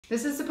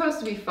This is supposed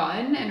to be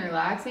fun and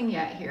relaxing,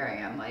 yet here I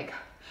am like,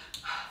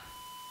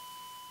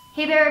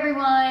 hey there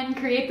everyone,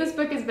 Create This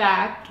Book is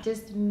back.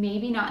 Just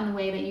maybe not in the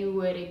way that you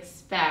would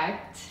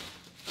expect.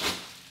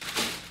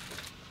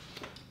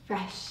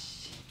 Fresh.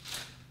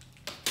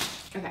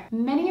 Okay.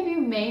 Many of you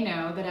may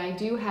know that I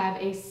do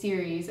have a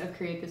series of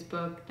Create This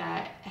Book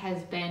that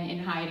has been in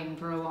hiding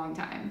for a long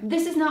time.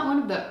 This is not one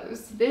of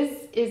those.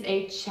 This is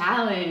a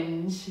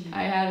challenge.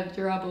 I had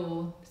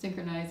trouble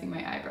synchronizing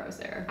my eyebrows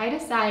there. I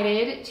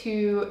decided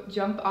to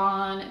jump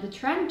on the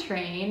trend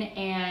train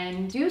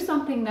and do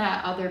something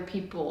that other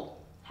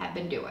people have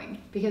been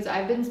doing, because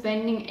I've been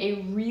spending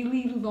a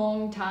really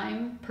long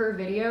time per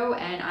video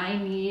and I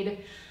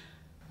need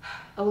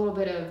a little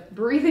bit of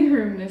breathing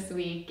room this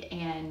week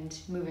and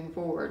moving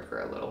forward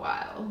for a little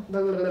while.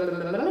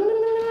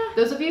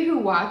 Those of you who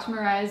watch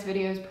Moriah's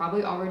videos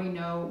probably already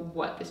know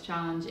what this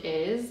challenge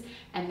is,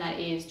 and that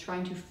is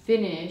trying to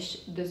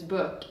finish this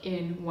book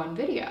in one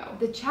video.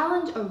 The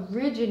challenge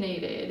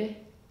originated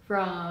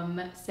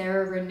from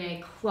Sarah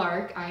Renae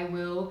Clark. I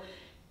will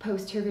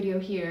post her video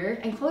here,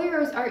 and Chloe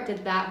Rose Art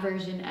did that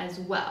version as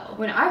well.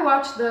 When I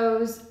watched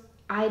those,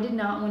 I did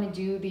not want to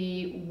do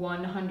the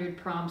 100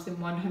 prompts in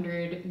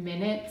 100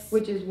 minutes,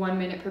 which is 1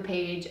 minute per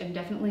page, and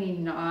definitely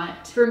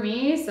not for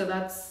me. So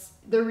that's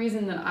the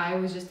reason that I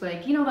was just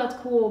like, you know, that's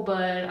cool,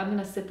 but I'm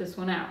gonna sit this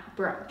one out,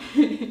 bro.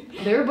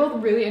 They were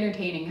both really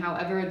entertaining.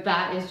 However,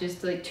 that is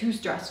just like too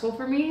stressful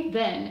for me.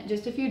 Then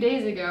just a few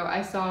days ago,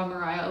 I saw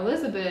Moriah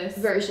Elizabeth's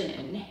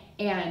version,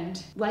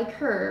 and like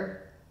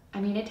her, I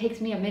mean, it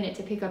takes me a minute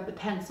to pick up the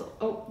pencil.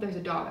 Oh, there's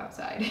a dog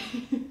outside.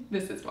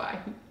 This is why.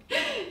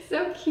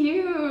 So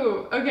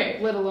cute. Okay,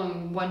 let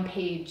alone 1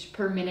 page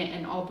per minute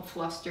and all the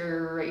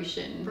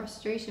frustration.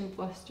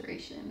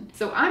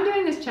 So I'm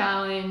doing this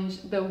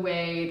challenge the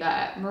way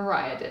that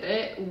Moriah did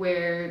it,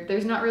 where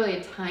there's not really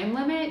a time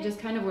limit, just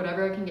kind of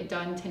whatever I can get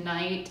done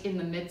tonight in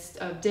the midst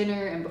of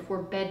dinner and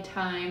before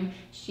bedtime.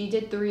 She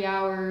did 3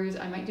 hours.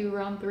 I might do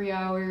around 3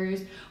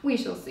 hours. We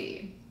shall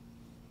see.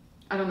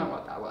 I don't know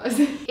what that was.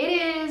 It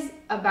is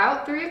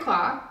about 3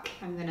 o'clock.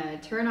 I'm gonna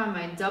turn on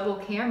my double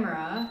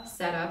camera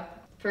setup.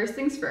 First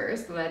things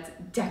first, let's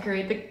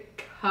decorate the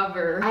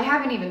cover. I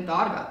haven't even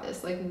thought about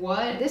this. Like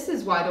what? This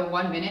is why the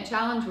 1 minute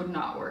challenge would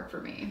not work for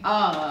me.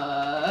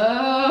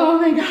 Oh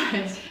my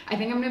gosh. I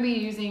think I'm gonna be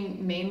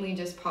using mainly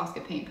just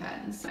Posca paint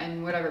pens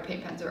and whatever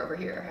paint pens are over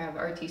here. I have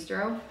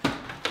Artistro.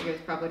 You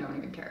guys probably don't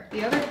even care.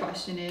 The other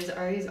question is,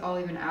 are these all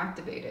even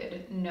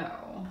activated?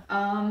 No.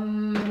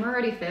 I'm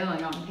already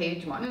failing on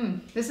page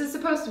 1. This is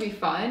supposed to be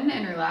fun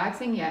and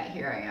relaxing, yet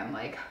here I am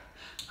like,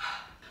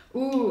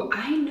 ooh,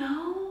 I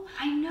know.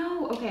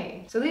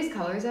 Okay, so these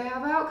colors I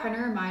have out kind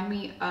of remind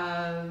me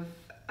of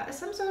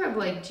some sort of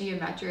like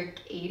geometric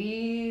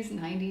 80s,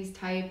 90s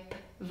type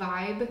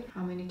vibe.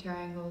 How many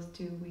triangles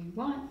do we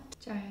want?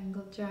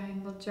 Triangle,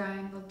 triangle,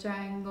 triangle,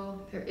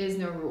 triangle. There is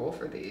no rule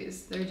for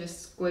these. They're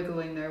just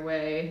squiggling their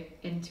way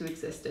into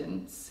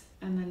existence.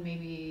 And then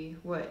maybe,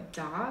 what,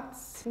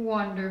 dots?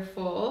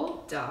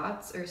 Wonderful.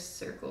 Dots or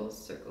circles,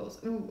 circles.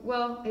 Ooh,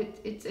 well,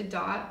 it's a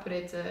dot, but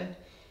it's a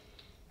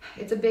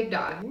big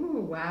dot.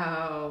 Ooh,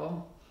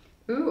 wow.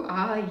 Ooh,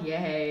 ah,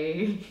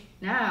 yay.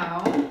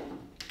 Now,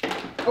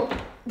 oh,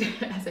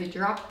 as I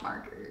drop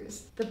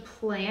markers. The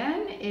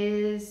plan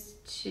is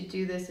to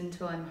do this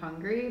until I'm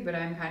hungry, but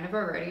I'm kind of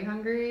already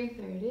hungry.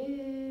 There it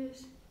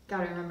is.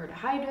 Gotta remember to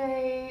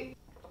hydrate.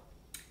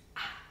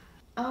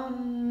 I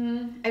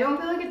don't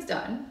feel like it's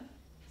done.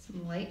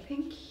 Some light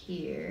pink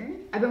here.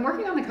 I've been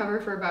working on the cover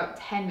for about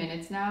 10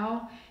 minutes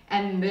now,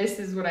 and this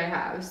is what I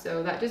have.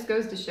 So that just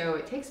goes to show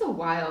it takes a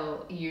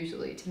while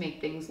usually to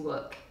make things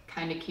look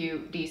kind of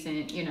cute,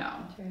 decent, you know.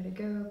 Try to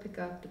go, pick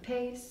up the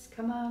pace.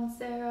 Come on,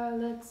 Sarah,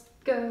 let's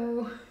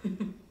go.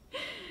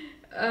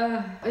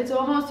 It's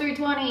almost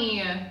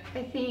 3:20.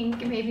 I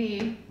think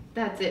maybe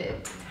that's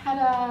it.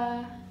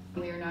 Ta-da!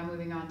 We are now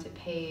moving on to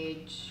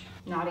page,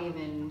 not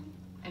even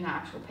an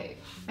actual page.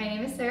 My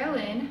name is Sarah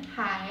Lynn.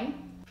 Hi.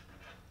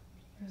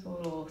 There's a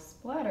little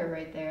splatter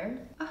right there.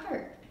 A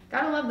heart.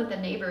 Gotta love that the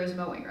neighbor is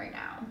mowing right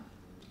now.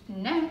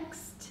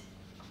 Next,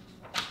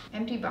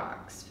 empty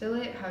box. Fill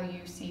it how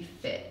you see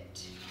fit.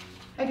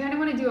 I kind of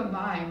want to do a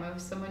mime of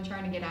someone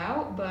trying to get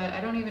out, but I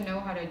don't even know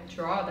how to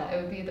draw that.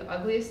 It would be the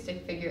ugliest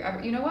stick figure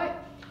ever. You know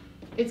what?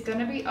 It's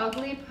gonna be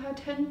ugly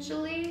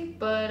potentially,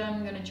 but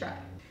I'm gonna try.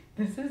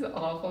 This is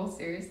awful,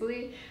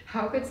 seriously.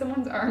 How could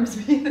someone's arms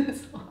be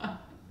this long?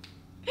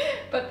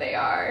 But they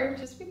are.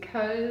 Just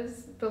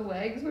because the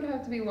legs would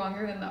have to be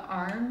longer than the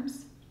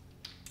arms.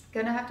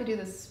 Gonna have to do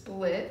the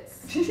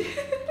splits.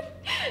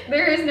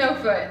 There is no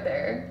foot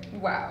there.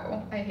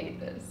 Wow, I hate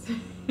this.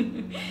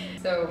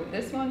 So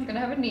this one's gonna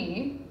have a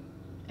knee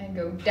and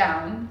go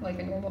down like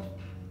a normal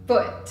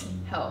foot.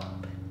 Help.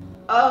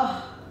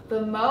 Oh,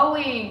 the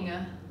mowing.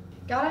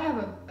 Gotta have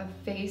a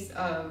face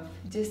of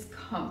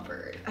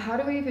discomfort. How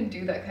do I even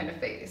do that kind of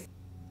face?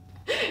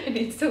 It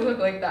needs to look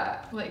like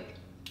that. Like,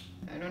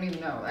 I don't even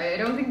know. I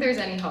don't think there's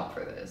any help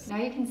for this. Now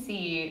you can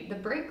see the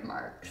break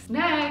marks.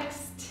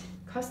 Next,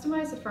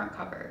 customize the front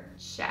cover.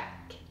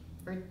 Check.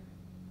 Or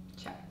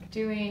check.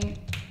 Doing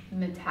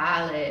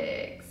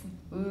Metallics.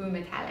 Ooh,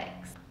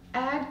 metallics.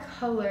 Add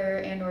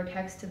color and or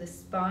text to the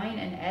spine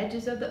and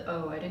edges of the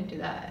O. I didn't do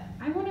that.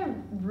 I want to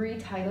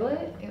retitle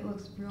it. It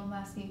looks real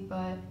messy,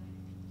 but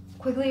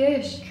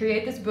quickly-ish.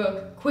 Create this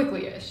book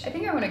quickly-ish. I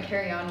think I want to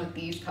carry on with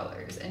these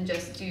colors and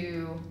just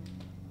do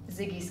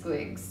ziggy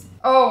squigs.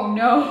 Oh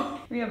no,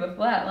 we have a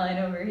flat line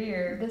over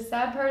here. The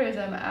sad part is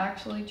I'm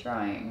actually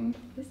trying.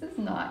 This is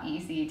not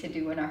easy to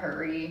do in a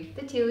hurry.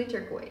 The tealy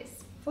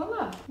turquoise.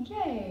 Voila,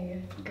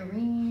 yay.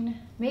 Green.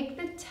 Make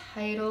the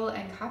title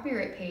and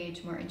copyright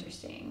page more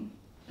interesting.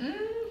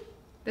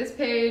 This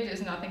page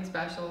is nothing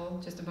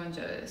special, just a bunch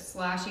of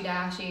slashy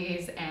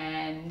dashies,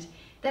 and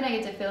then I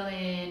get to fill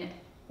in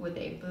with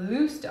a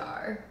blue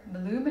star,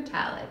 blue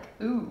metallic.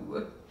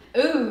 Ooh.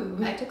 Ooh,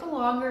 I took a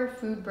longer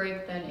food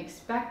break than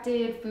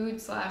expected,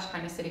 food slash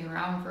kind of sitting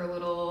around for a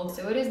little.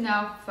 So it is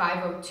now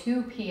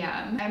 5:02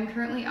 p.m. I'm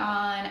currently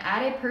on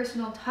add a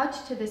personal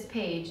touch to this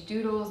page,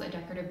 doodles, a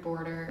decorative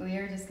border. We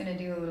are just gonna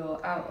do a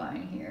little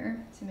outline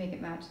here to make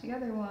it match the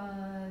other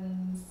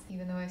ones.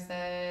 Even though I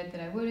said that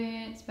I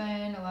wouldn't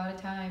spend a lot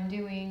of time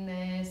doing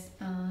this,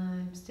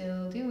 I'm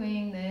still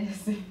doing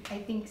this. I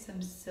think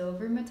some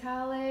silver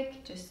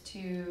metallic just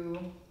to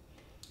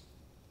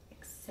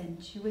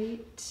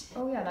accentuate.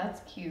 Oh yeah,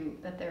 that's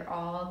cute that they're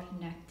all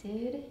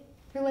connected.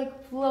 They're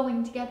like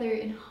flowing together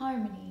in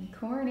harmony.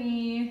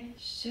 Corny.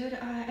 Should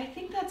I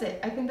think that's it.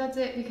 I think that's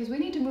it because we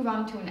need to move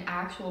on to an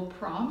actual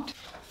prompt.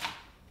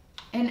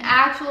 An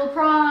actual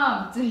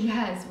prompt.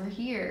 Yes, we're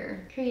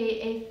here.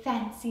 Create a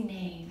fancy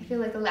name. I feel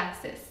like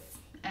Alexis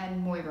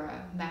and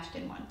Moira mashed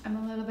in one. I'm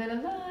a little bit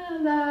of la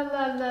la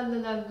la la la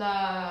la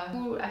la.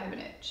 Ooh, I have an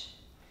itch.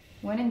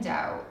 When in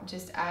doubt,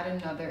 just add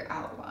another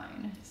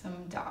outline,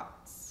 some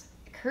dots.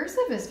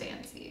 Cursive is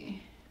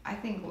fancy. I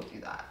think we'll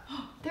do that.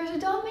 There's a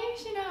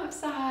Dalmatian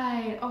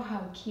outside. Oh,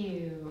 how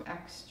cute.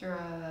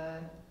 Extra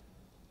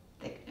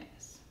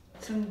thickness.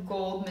 Some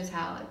gold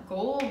metallic.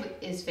 Gold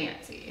is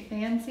fancy.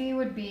 Fancy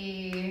would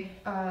be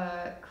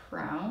a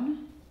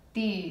crown.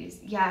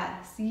 These,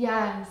 yes,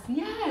 yes,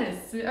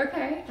 yes.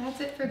 Okay, that's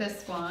it for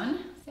this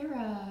one.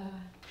 Sarah.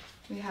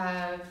 We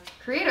have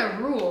create a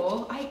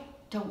rule. I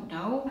don't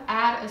know.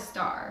 Add a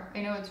star.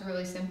 I know it's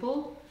really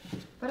simple,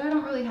 but I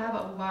don't really have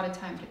a lot of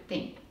time to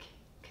think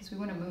because we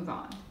want to move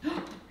on.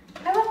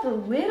 I left the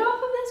lid off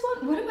of this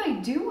one? What am I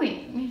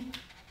doing?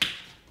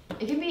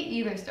 It can be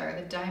either star,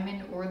 the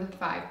diamond or the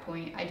 5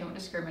 point. I don't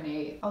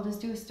discriminate. I'll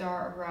just do a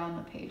star around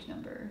the page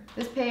number.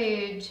 This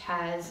page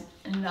has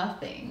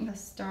nothing. A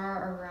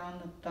star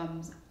around the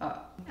thumbs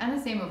up. And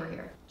the same over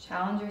here.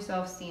 Challenge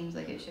yourself seems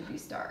like it should be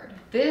starred.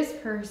 This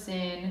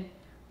person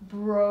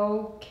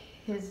broke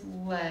his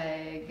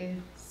leg.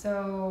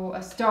 So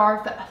a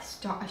star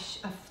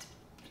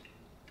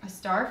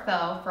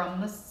fell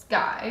from the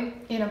sky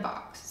in a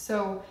box.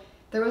 So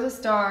there was a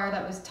star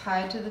that was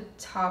tied to the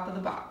top of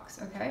the box,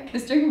 okay? The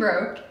string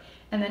broke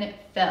and then it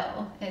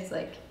fell. It's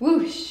like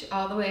whoosh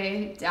all the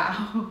way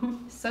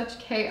down. Such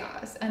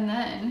chaos. And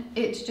then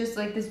it's just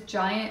like this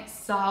giant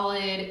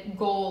solid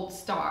gold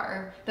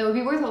star that would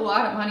be worth a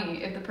lot of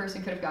money if the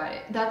person could have got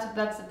it.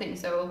 That's the thing.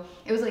 So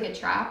it was like a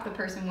trap. The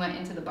person went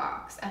into the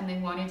box and they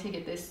wanted to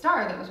get this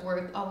star that was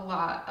worth a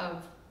lot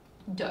of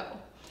dough.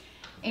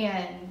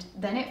 And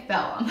then it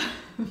fell on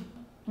them.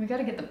 We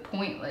gotta get the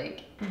point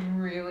like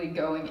really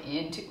going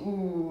into,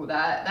 ooh,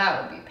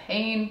 that would be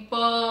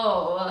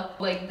painful.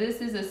 Like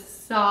this is a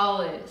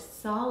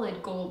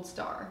solid gold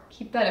star.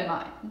 Keep that in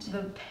mind.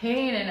 The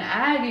pain and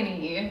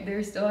agony,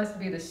 there still has to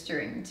be the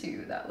string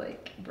too that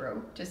like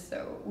broke, just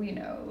so we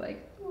know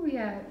like, oh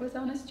yeah, it was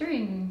on a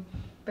string,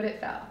 but it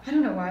fell. I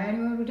don't know why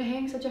anyone would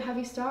hang such a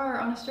heavy star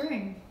on a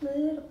string.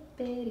 Little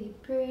bitty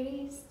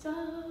pretty star.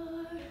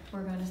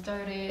 We're gonna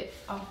start it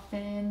off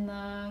in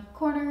the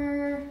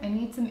corner. I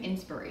need some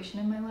inspiration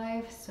in my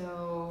life,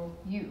 so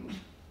you,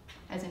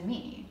 as in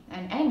me,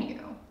 and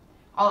you,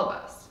 all of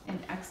us, an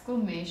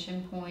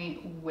exclamation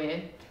point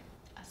with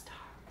a star.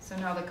 So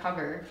now the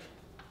cover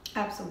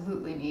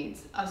absolutely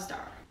needs a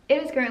star.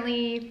 It is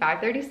currently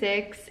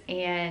 5:36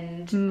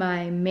 and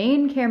my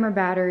main camera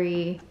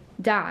battery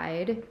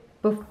died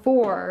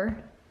before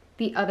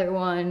the other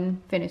one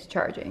finished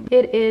charging.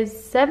 It is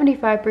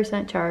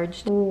 75%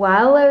 charged.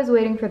 While I was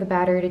waiting for the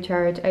battery to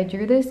charge, I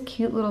drew this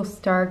cute little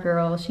star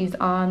girl. She's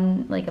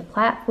on like a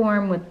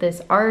platform with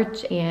this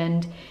arch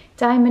and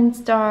diamond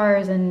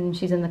stars and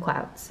she's in the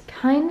clouds.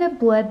 Kind of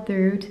bled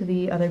through to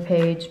the other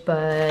page,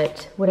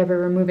 but whatever,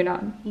 we're moving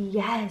on.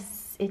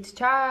 Yes, it's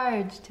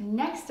charged.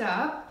 Next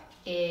up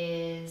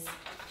is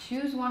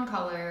choose one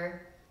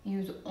color,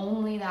 use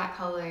only that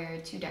color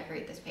to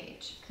decorate this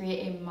page.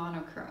 Create a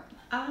monochrome.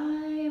 I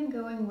am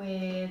going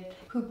with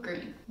poop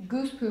green.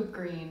 Goose poop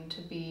green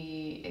to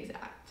be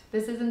exact.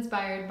 This is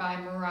inspired by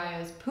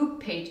Mariah's poop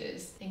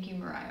pages. Thank you,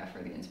 Mariah, for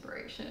the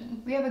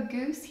inspiration. We have a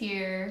goose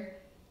here,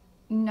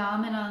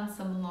 nomming on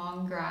some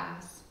long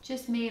grass.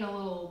 Just made a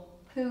little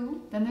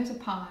poo. Then there's a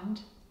pond.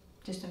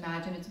 Just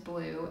imagine it's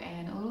blue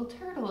and a little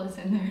turtle is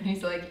in there and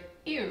he's like,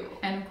 ew.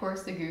 And of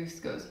course the goose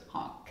goes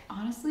honk.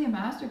 Honestly, a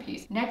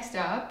masterpiece. Next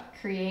up,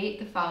 create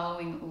the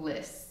following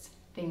lists.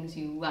 things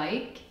you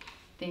like,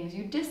 things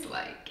you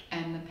dislike.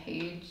 And the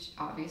page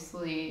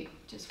obviously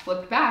just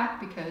flipped back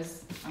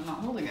because I'm not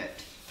holding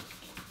it.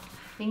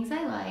 Things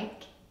I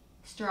like: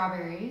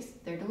 strawberries,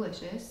 they're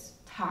delicious.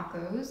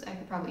 Tacos, I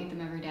could probably eat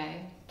them every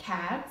day.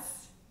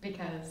 Cats,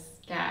 because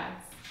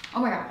cats. Oh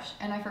my gosh,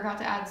 and I forgot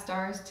to add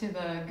stars to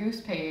the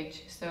goose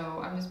page,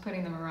 so I'm just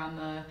putting them around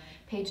the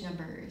page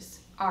numbers.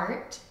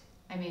 Art,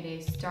 I made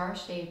a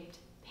star-shaped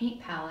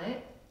paint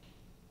palette.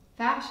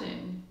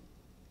 Fashion,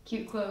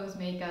 cute clothes,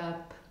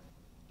 makeup,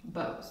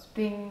 bows.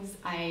 Things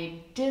I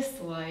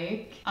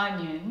dislike: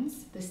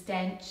 onions, the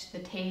stench, the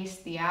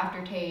taste, the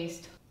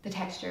aftertaste, the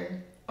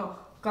texture. Oh,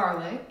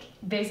 garlic.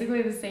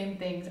 Basically the same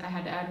things, I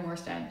had to add more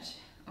stench.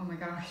 Oh my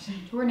gosh.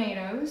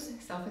 Tornadoes,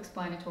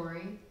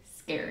 self-explanatory.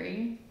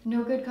 Scary.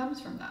 No good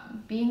comes from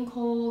them. Being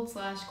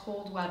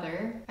cold/cold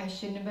weather. I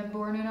shouldn't have been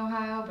born in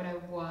Ohio, but I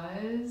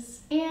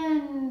was.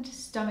 And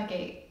stomach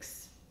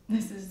aches.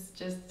 This is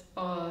just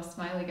a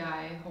smiley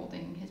guy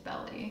holding his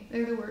belly.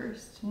 They're the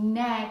worst.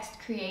 Next,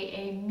 create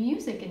a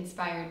music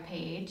inspired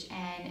page,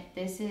 and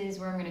this is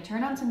where I'm gonna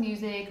turn on some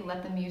music,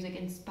 let the music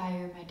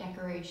inspire my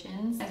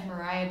decorations. As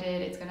Mariah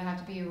did, it's gonna have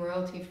to be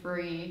royalty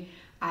free.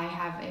 I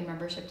have a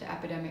membership to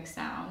Epidemic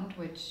Sound,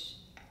 which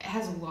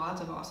has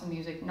lots of awesome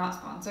music, not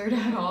sponsored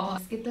at all.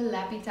 Let's get the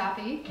lappy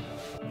tappy.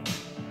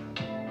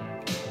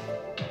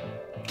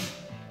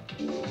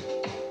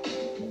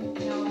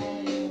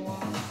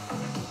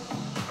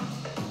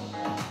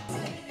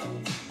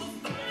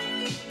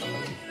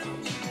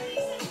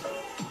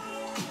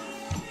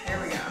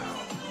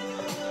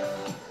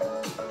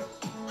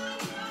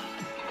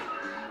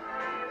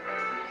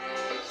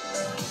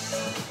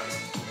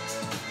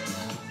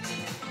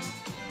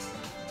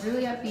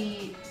 Really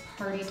upbeat,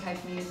 party type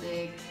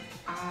music.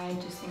 I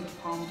just think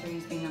of palm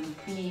trees, being on the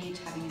beach,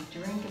 having a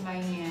drink in my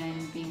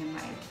hand, being in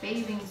my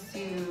bathing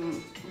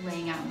suit,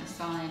 laying out in the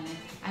sun.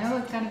 I know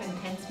it's kind of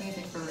intense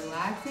music for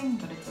relaxing,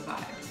 but it's a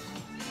vibe.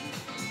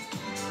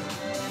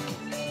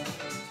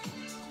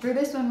 For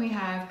this one we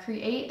have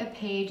create a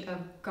page of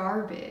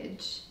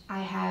garbage. I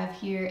have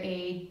here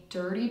a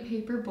dirty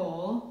paper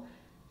bowl,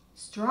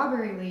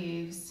 strawberry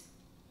leaves,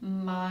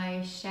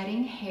 my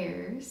shedding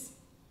hairs,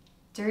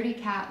 dirty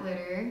cat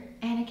litter,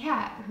 and a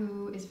cat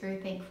who is very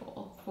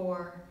thankful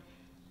for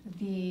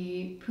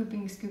the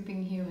pooping,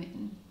 scooping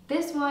human.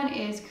 This one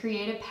is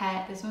create a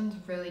pet. This one's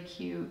really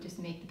cute. Just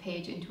make the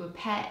page into a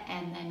pet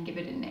and then give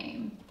it a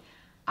name.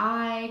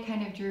 I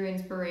kind of drew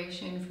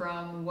inspiration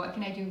from what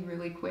can I do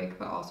really quick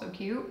but also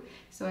cute.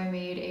 So I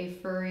made a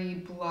furry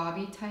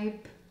blobby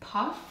type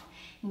puff,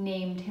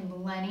 named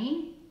him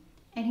Lenny,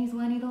 and he's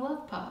Lenny the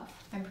Love Puff.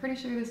 I'm pretty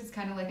sure this is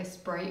kind of like a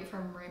sprite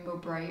from Rainbow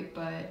Bright,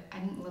 but I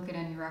didn't look at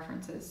any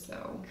references,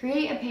 so.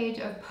 Create a page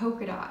of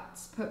polka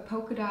dots. Put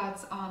polka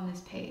dots on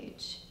this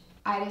page.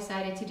 I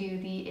decided to do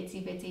the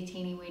itsy bitsy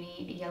teeny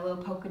weeny yellow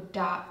polka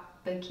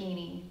dot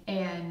bikini,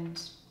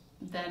 and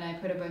then I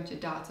put a bunch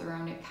of dots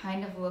around it.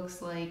 Kind of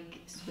looks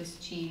like Swiss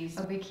cheese.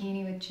 A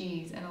bikini with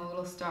cheese and a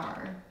little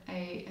star.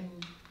 I am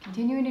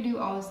continuing to do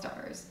all the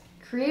stars.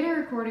 Create a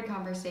recorded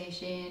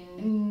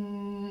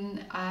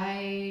conversation.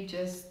 I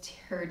just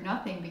heard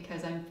nothing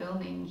because I'm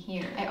filming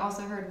here. I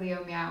also heard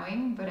Leo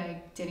meowing, but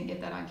I didn't get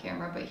that on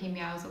camera, but he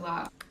meows a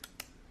lot.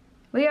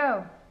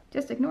 Leo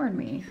just ignored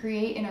me.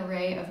 Create an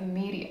array of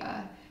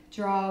media.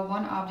 Draw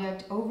one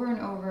object over and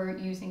over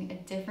using a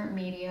different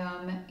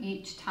medium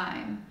each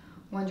time.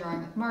 One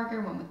drawing with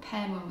marker, one with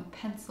pen, one with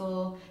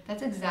pencil.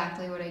 That's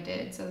exactly what I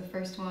did. So the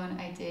first one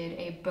I did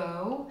a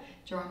bow,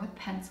 drawing with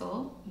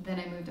pencil. Then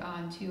I moved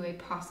on to a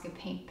Posca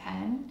paint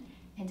pen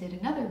and did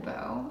another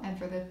bow. And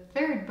for the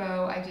third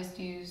bow, I just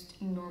used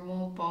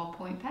normal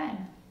ballpoint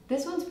pen.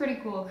 This one's pretty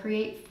cool.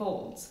 Create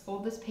folds.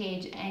 Fold this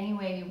page any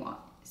way you want.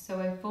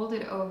 So I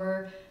folded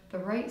over the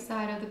right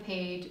side of the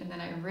page, and then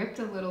I ripped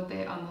a little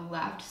bit on the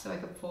left so I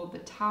could fold the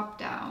top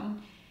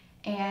down.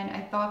 And I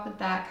thought that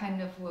that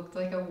kind of looked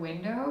like a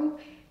window.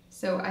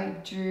 So I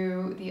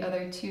drew the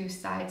other two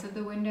sides of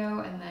the window,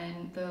 and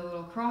then the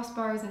little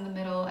crossbars in the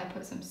middle, I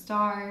put some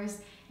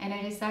stars, and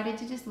I decided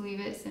to just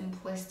leave it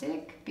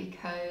simplistic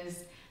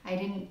because I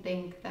didn't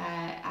think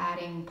that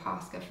adding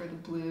Posca for the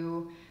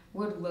blue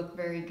would look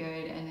very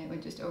good and it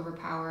would just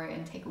overpower it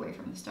and take away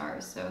from the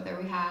stars. So there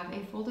we have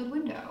a folded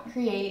window.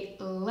 Create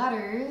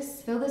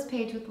letters. Fill this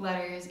page with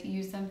letters.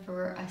 Use them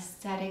for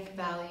aesthetic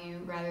value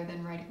rather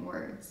than writing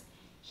words.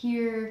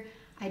 Here,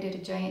 I did a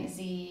giant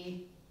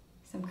Z,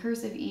 some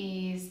cursive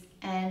E's,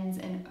 N's,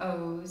 and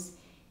O's.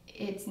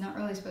 It's not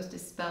really supposed to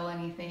spell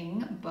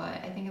anything,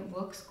 but I think it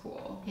looks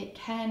cool. It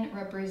can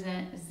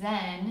represent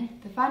Zen.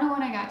 The final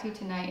one I got to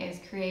tonight is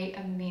create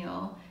a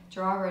meal.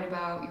 Draw right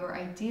about your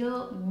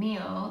ideal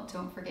meal.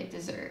 Don't forget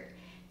dessert.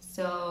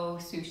 So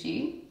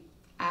sushi,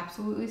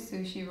 absolutely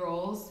sushi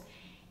rolls,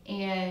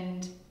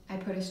 and I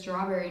put a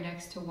strawberry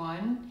next to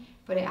one,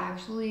 but it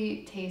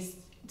actually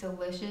tastes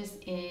delicious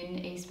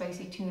in a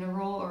spicy tuna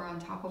roll or on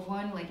top of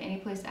one, like any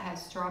place that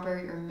has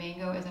strawberry or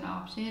mango as an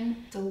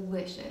option.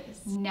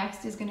 Delicious.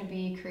 Next is gonna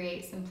be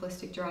create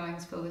simplistic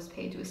drawings, fill this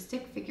page with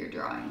stick figure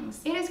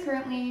drawings. It is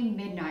currently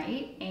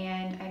midnight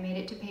and I made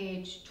it to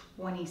page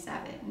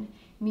 27,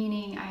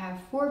 meaning I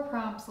have 4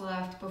 prompts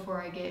left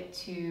before I get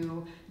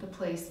to the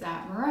place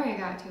that Moriah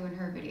got to in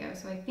her video.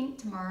 So I think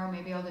tomorrow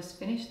maybe I'll just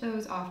finish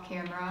those off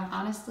camera.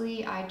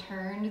 Honestly, I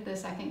turned the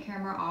second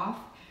camera off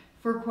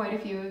for quite a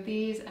few of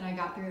these and I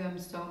got through them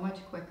so much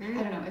quicker.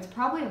 I don't know, it's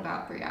probably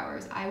about 3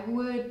 hours. I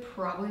would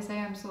probably say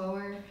I'm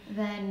slower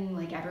than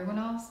like everyone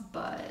else,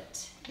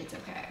 but it's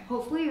okay.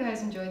 Hopefully you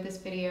guys enjoyed this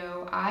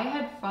video. I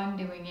had fun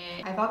doing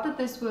it. I thought that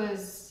this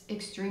was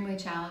extremely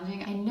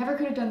challenging. I never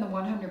could have done the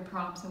 100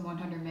 prompts in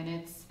 100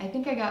 minutes. I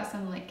think I got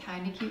some like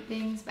kind of cute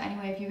things, but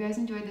anyway, if you guys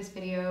enjoyed this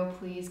video,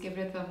 please give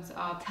it a thumbs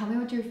up. Tell me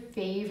what your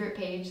favorite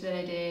page that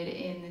I did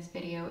in this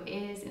video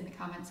is in the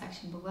comment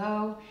section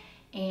below.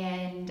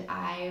 And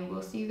I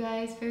will see you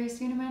guys very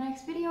soon in my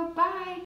next video. Bye!